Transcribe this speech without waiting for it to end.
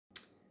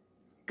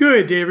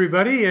Good day,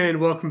 everybody, and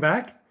welcome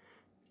back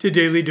to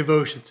Daily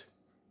Devotions.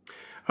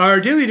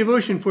 Our daily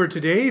devotion for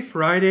today,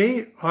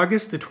 Friday,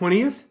 August the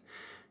 20th,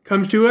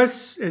 comes to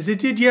us, as it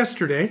did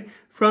yesterday,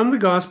 from the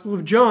Gospel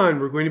of John.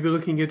 We're going to be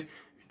looking at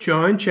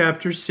John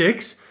chapter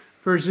 6,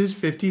 verses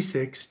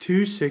 56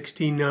 to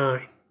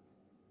 69.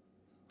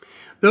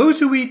 Those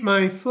who eat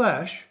my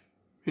flesh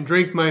and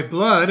drink my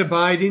blood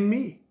abide in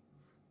me,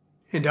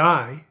 and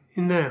I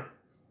in them.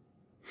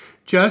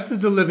 Just as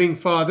the living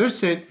Father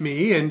sent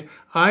me, and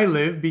I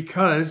live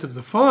because of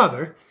the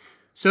Father,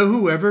 so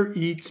whoever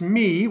eats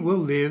me will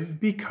live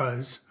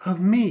because of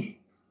me.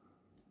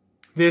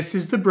 This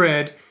is the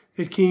bread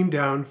that came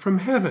down from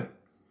heaven,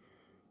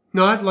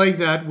 not like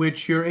that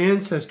which your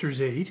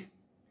ancestors ate,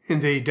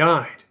 and they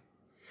died.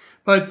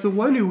 But the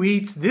one who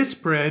eats this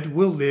bread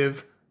will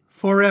live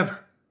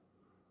forever.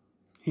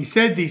 He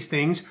said these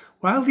things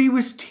while he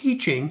was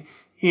teaching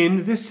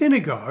in the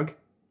synagogue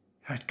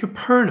at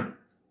Capernaum.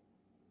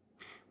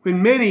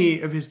 When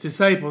many of his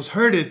disciples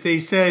heard it, they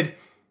said,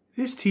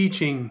 "This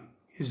teaching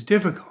is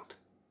difficult.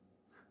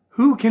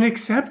 Who can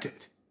accept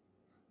it?"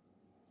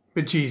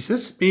 But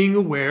Jesus, being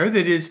aware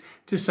that his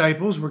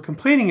disciples were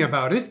complaining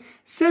about it,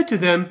 said to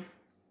them,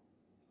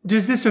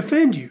 "Does this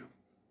offend you?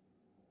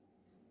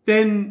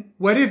 Then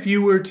what if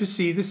you were to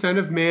see the Son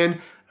of Man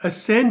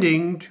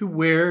ascending to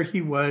where he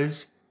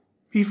was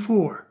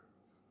before?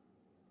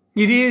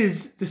 It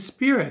is the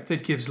Spirit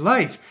that gives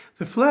life.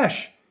 The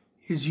flesh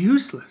is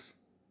useless.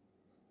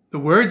 The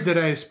words that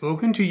I have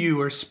spoken to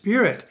you are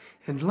spirit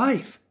and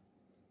life.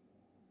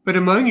 But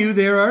among you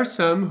there are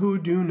some who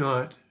do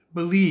not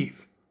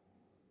believe."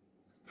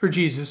 For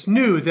Jesus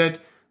knew that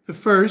the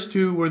first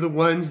who were the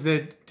ones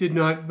that did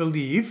not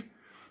believe,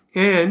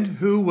 and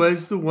who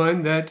was the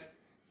one that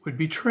would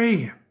betray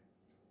him.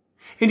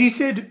 And he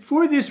said,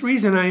 "For this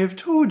reason I have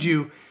told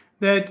you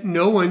that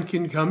no one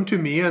can come to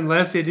me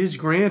unless it is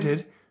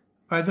granted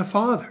by the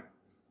Father."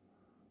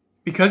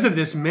 Because of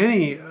this,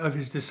 many of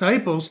his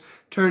disciples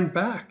turned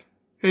back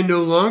and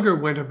no longer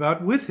went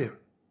about with him.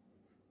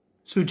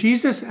 So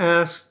Jesus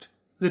asked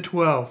the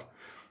 12,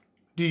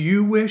 "Do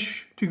you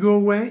wish to go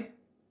away?"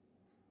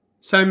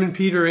 Simon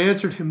Peter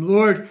answered him,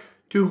 "Lord,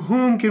 to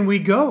whom can we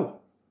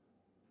go?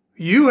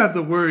 You have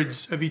the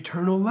words of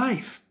eternal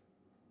life.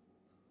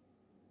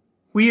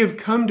 We have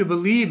come to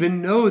believe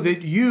and know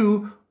that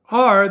you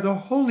are the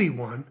Holy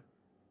One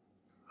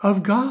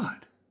of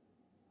God."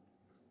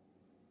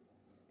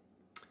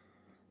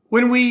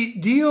 When we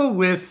deal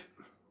with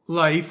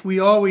life, we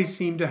always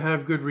seem to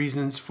have good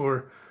reasons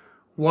for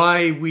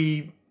why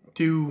we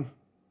do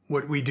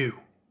what we do.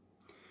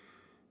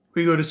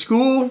 We go to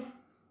school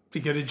to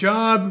get a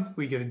job.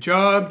 We get a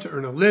job to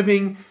earn a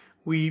living.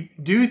 We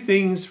do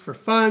things for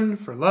fun,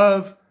 for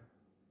love,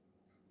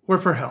 or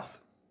for health.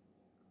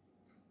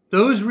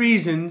 Those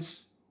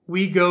reasons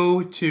we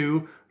go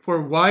to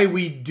for why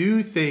we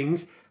do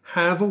things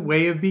have a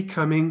way of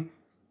becoming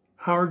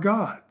our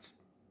gods,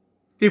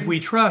 if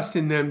we trust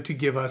in them to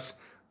give us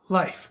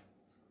life.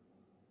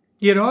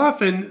 Yet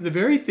often, the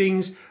very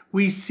things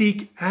we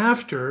seek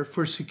after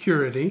for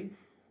security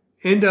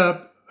end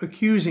up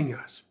accusing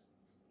us,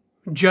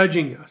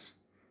 judging us,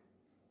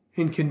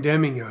 and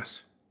condemning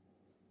us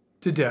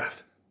to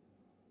death.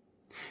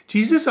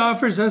 Jesus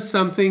offers us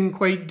something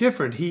quite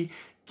different. He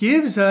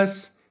gives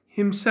us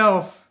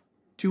himself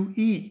to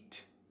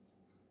eat,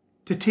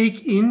 to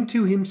take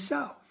into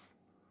himself.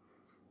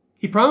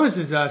 He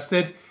promises us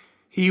that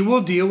he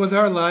will deal with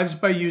our lives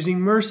by using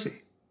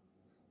mercy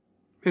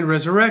and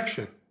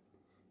resurrection.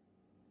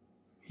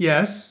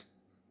 Yes,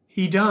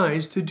 he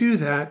dies to do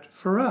that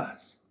for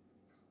us.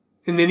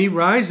 And then he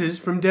rises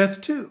from death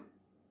too.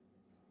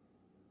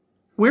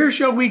 Where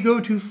shall we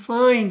go to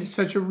find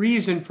such a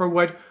reason for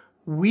what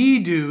we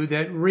do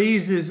that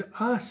raises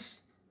us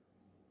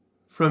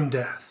from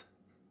death?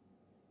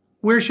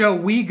 Where shall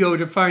we go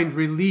to find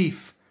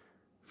relief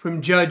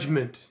from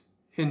judgment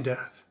and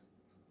death?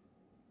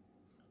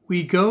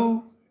 We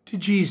go to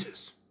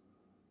Jesus,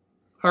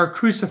 our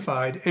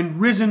crucified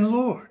and risen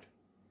Lord.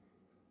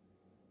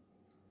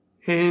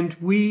 And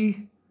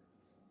we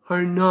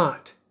are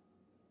not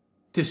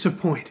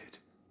disappointed.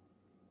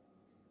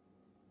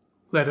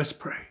 Let us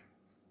pray.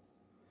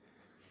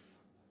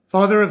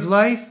 Father of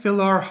life, fill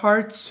our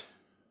hearts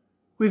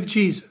with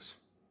Jesus,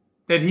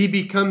 that he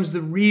becomes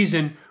the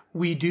reason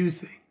we do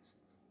things.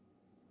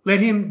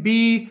 Let him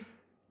be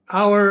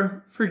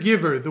our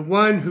forgiver, the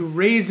one who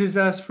raises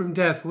us from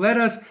death. Let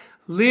us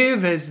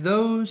live as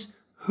those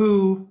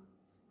who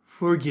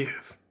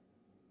forgive.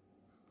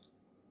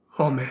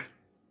 Amen.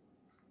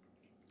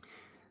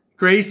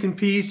 Grace and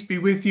peace be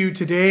with you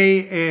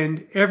today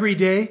and every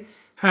day.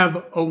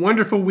 Have a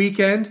wonderful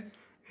weekend,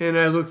 and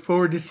I look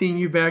forward to seeing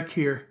you back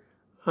here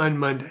on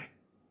Monday.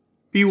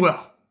 Be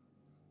well.